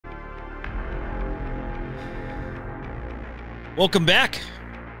Welcome back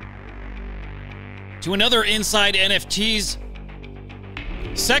to another Inside NFTs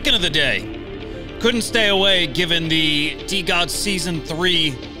second of the day. Couldn't stay away given the DeGods Season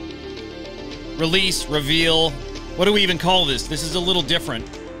 3 release, reveal. What do we even call this? This is a little different.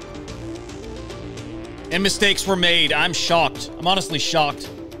 And mistakes were made. I'm shocked. I'm honestly shocked.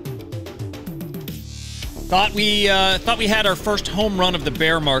 Thought we had our first home run of the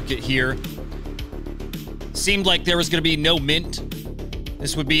bear market here. Seemed like there was going to be no mint.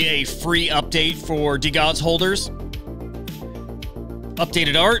 This would be a free update for DeGods holders.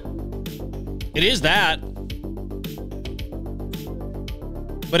 Updated art. It is that.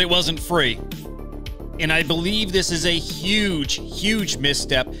 But it wasn't free. And I believe this is a huge, huge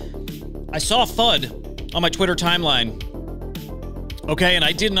misstep. I saw FUD on my Twitter timeline. Okay, and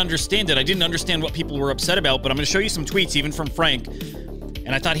I didn't understand it. I didn't understand what people were upset about, but I'm going to show you some tweets, even from Frank.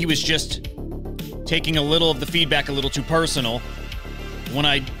 And I thought he was just taking a little of the feedback a little too personal. When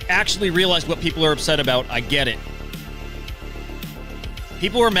I actually realized what people are upset about, I get it.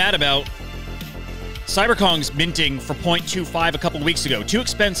 People were mad about Cyberkong's minting for 0.25 a couple weeks ago. Too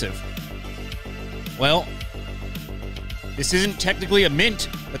expensive. Well, this isn't technically a mint,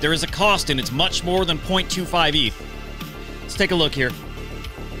 but there is a cost, and it's much more than 0.25 ETH. Let's take a look here.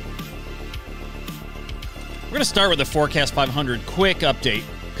 We're going to start with the Forecast 500 quick update,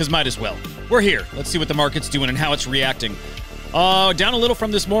 because might as well. We're here. Let's see what the market's doing and how it's reacting. Down a little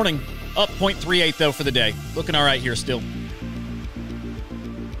from this morning. Up 0.38, though, for the day. Looking all right here still.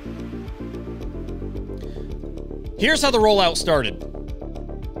 Here's how the rollout started.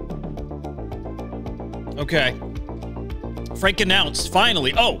 Okay. Frank announced,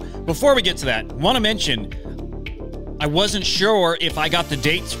 finally. Oh, before we get to that, want to mention, I wasn't sure if I got the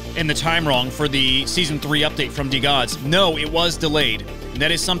dates and the time wrong for the Season 3 update from DeGods. No, it was delayed. And that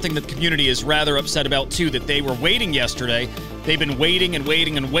is something that the community is rather upset about, too, that they were waiting yesterday. They've been waiting and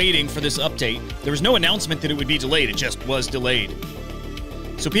waiting and waiting for this update. There was no announcement that it would be delayed. It just was delayed.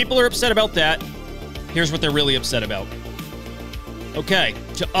 So people are upset about that. Here's what they're really upset about. Okay,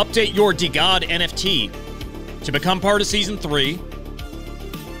 to update your DeGod NFT, to become part of Season 3,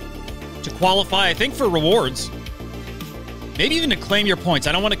 to qualify, I think, for rewards, maybe even to claim your points.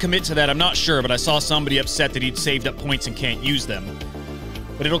 I don't want to commit to that. I'm not sure, but I saw somebody upset that he'd saved up points and can't use them.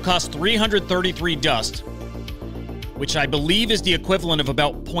 But it'll cost 333 dust, which I believe is the equivalent of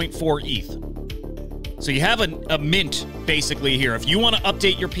about 0.4 ETH. So you have a mint, basically, here. If you want to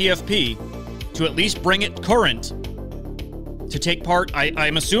update your PFP to at least bring it current, to take part,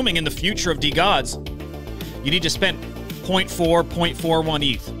 I'm assuming, in the future of DeGods, you need to spend 0.41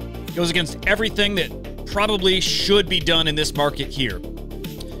 ETH. Goes against everything that probably should be done in this market here.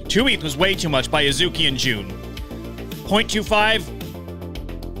 2 ETH was way too much by Azuki in June. 0.25,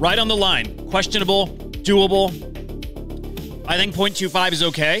 right on the line. Questionable, doable. I think 0.25 is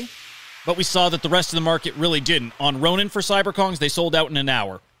okay, but we saw that the rest of the market really didn't. On Ronin for Cyberkongs, they sold out in an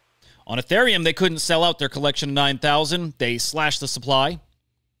hour. On Ethereum, they couldn't sell out their collection of 9,000. They slashed the supply. I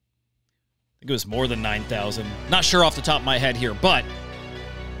think it was more than 9,000. Not sure off the top of my head here, but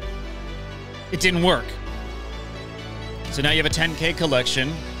it didn't work. So now you have a 10K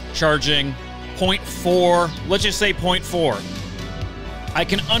collection charging 0.4, let's just say 0.4. I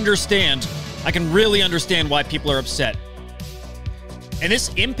can really understand why people are upset. And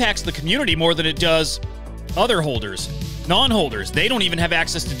this impacts the community more than it does other holders. Non-holders, they don't even have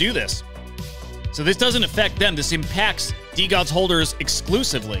access to do this. So this doesn't affect them. This impacts DeGods holders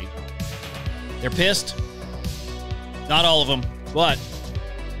exclusively. They're pissed. Not all of them, but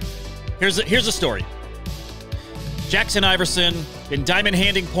here's a story. Jackson Iverson been diamond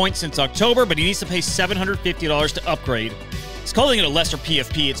handing points since October, but he needs to pay $750 to upgrade. He's calling it a lesser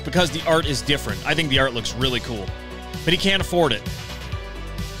PFP. It's because the art is different. I think the art looks really cool, but he can't afford it.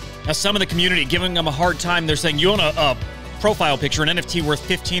 Now, some of the community giving him a hard time. They're saying, you own a profile picture, an NFT worth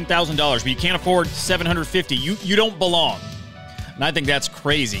 $15,000, but you can't afford $750. You don't belong. And I think that's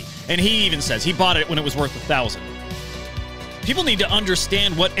crazy. And he even says he bought it when it was worth $1,000. People need to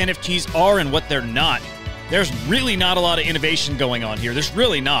understand what NFTs are and what they're not. There's really not a lot of innovation going on here. There's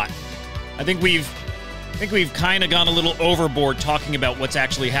really not. I think we've kind of gone a little overboard talking about what's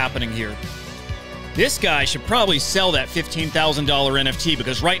actually happening here. This guy should probably sell that $15,000 NFT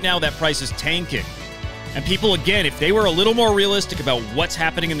because right now that price is tanking. And people, again, if they were a little more realistic about what's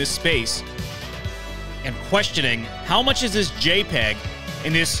happening in this space and questioning how much is this JPEG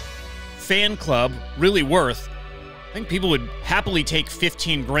in this fan club really worth, I think people would happily take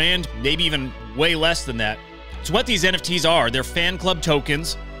 15 grand, maybe even way less than that. It's what these NFTs are. They're fan club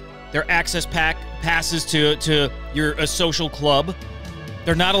tokens. They're access passes to a social club.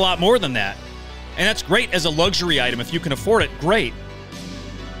 They're not a lot more than that. And that's great as a luxury item. If you can afford it, great.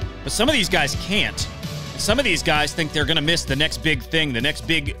 But some of these guys can't. Some of these guys think they're going to miss the next big thing, the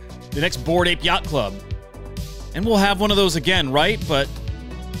next Bored Ape Yacht Club. And we'll have one of those again, right? But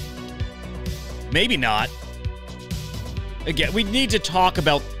maybe not. Again, we need to talk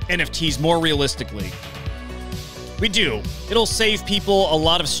about NFTs more realistically. We do. It'll save people a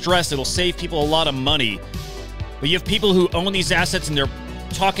lot of stress. It'll save people a lot of money. But you have people who own these assets and they're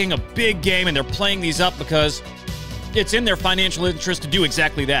talking a big game and they're playing these up because it's in their financial interest to do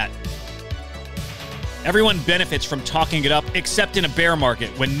exactly that. Everyone benefits from talking it up, except in a bear market.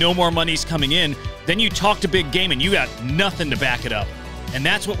 When no more money's coming in, then you talk to big game and you got nothing to back it up. And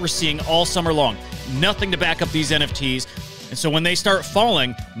that's what we're seeing all summer long. Nothing to back up these NFTs. And so when they start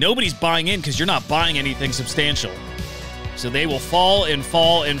falling, nobody's buying in because you're not buying anything substantial. So they will fall and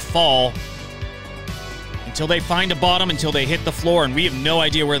fall and fall until they find a bottom, until they hit the floor, and we have no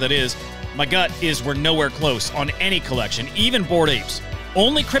idea where that is. My gut is we're nowhere close on any collection, even Bored Apes.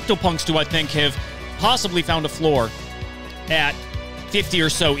 Only CryptoPunks do I think have possibly found a floor at 50 or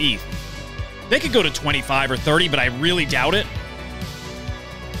so ETH. They could go to 25 or 30, but I really doubt it.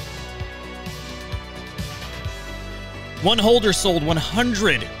 One holder sold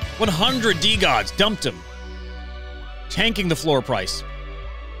 100 DeGods, dumped them, tanking the floor price.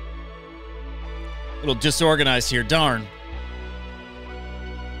 A little disorganized here, darn.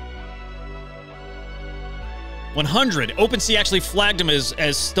 100. OpenSea actually flagged him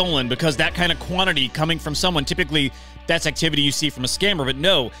as stolen because that kind of quantity coming from someone, typically that's activity you see from a scammer, but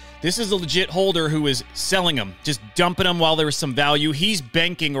no, this is a legit holder who is selling them, just dumping them while there was some value. He's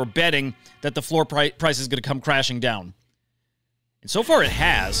banking or betting that the floor price is going to come crashing down. And so far it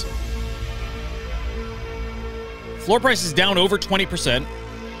has. Floor price is down over 20%.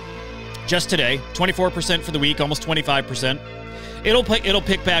 Just today, 24% for the week, almost 25%. It'll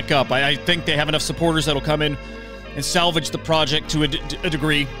pick back up. I think they have enough supporters that'll come in and salvage the project to a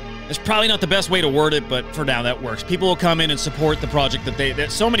degree. It's probably not the best way to word it, but for now that works. People will come in and support the project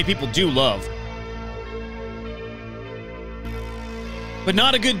that so many people do love. But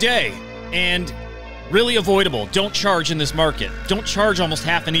not a good day, and really avoidable. Don't charge in this market. Don't charge almost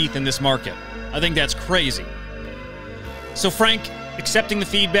half an ETH in this market. I think that's crazy. So Frank, accepting the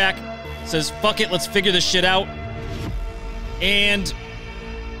feedback, says, fuck it, let's figure this shit out. And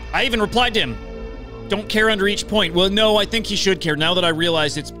I even replied to him, don't care under each point. Well, no, I think he should care. Now that I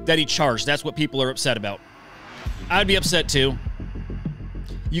realize it's that he charged, that's what people are upset about. I'd be upset too.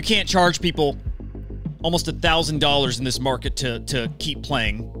 You can't charge people almost $1,000 in this market to keep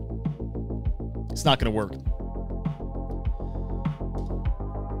playing. It's not going to work.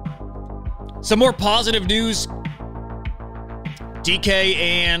 Some more positive news. DK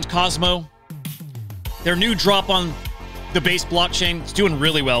and Cosmo, their new drop on the base blockchain is doing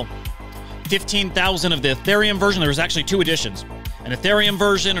really well. 15,000 of the Ethereum version. There's actually two editions. An Ethereum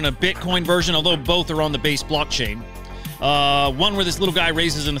version and a Bitcoin version, although both are on the base blockchain. One where this little guy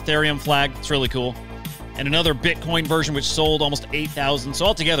raises an Ethereum flag. It's really cool. And another Bitcoin version which sold almost 8,000. So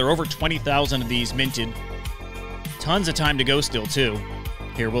altogether, over 20,000 of these minted. Tons of time to go still, too.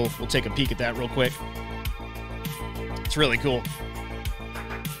 Here, we'll take a peek at that real quick. It's really cool.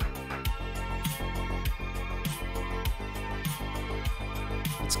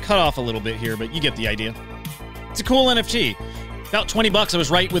 It's cut off a little bit here, but you get the idea. It's a cool NFT. About 20 bucks. I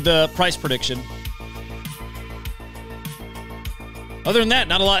was right with the price prediction. Other than that,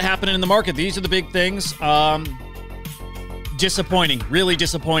 not a lot happening in the market. These are the big things. Disappointing. Really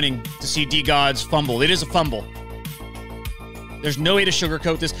disappointing to see DeGods fumble. It is a fumble. There's no way to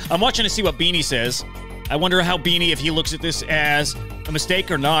sugarcoat this. I'm watching to see what Beanie says. I wonder how Beanie, if he looks at this as a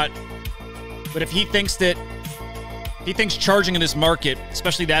mistake or not. But if he thinks that... he thinks charging in this market,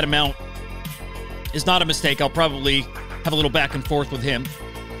 especially that amount, is not a mistake, I'll probably have a little back and forth with him,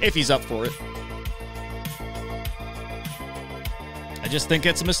 if he's up for it. I just think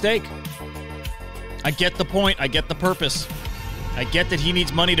it's a mistake. I get the point. I get the purpose. I get that he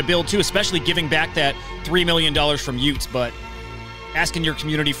needs money to build, too, especially giving back that $3 million from Utes, but asking your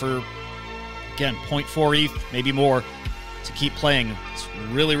community for, again, 0.4 ETH, maybe more, to keep playing, it's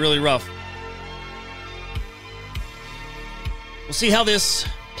really, really rough. We'll see how this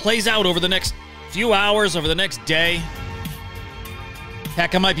plays out over the next few hours, over the next day.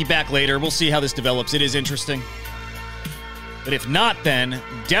 Heck, I might be back later. We'll see how this develops. It is interesting. But if not, then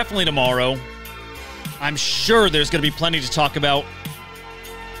definitely tomorrow. I'm sure there's going to be plenty to talk about.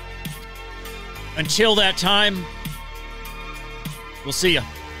 Until that time, we'll see ya.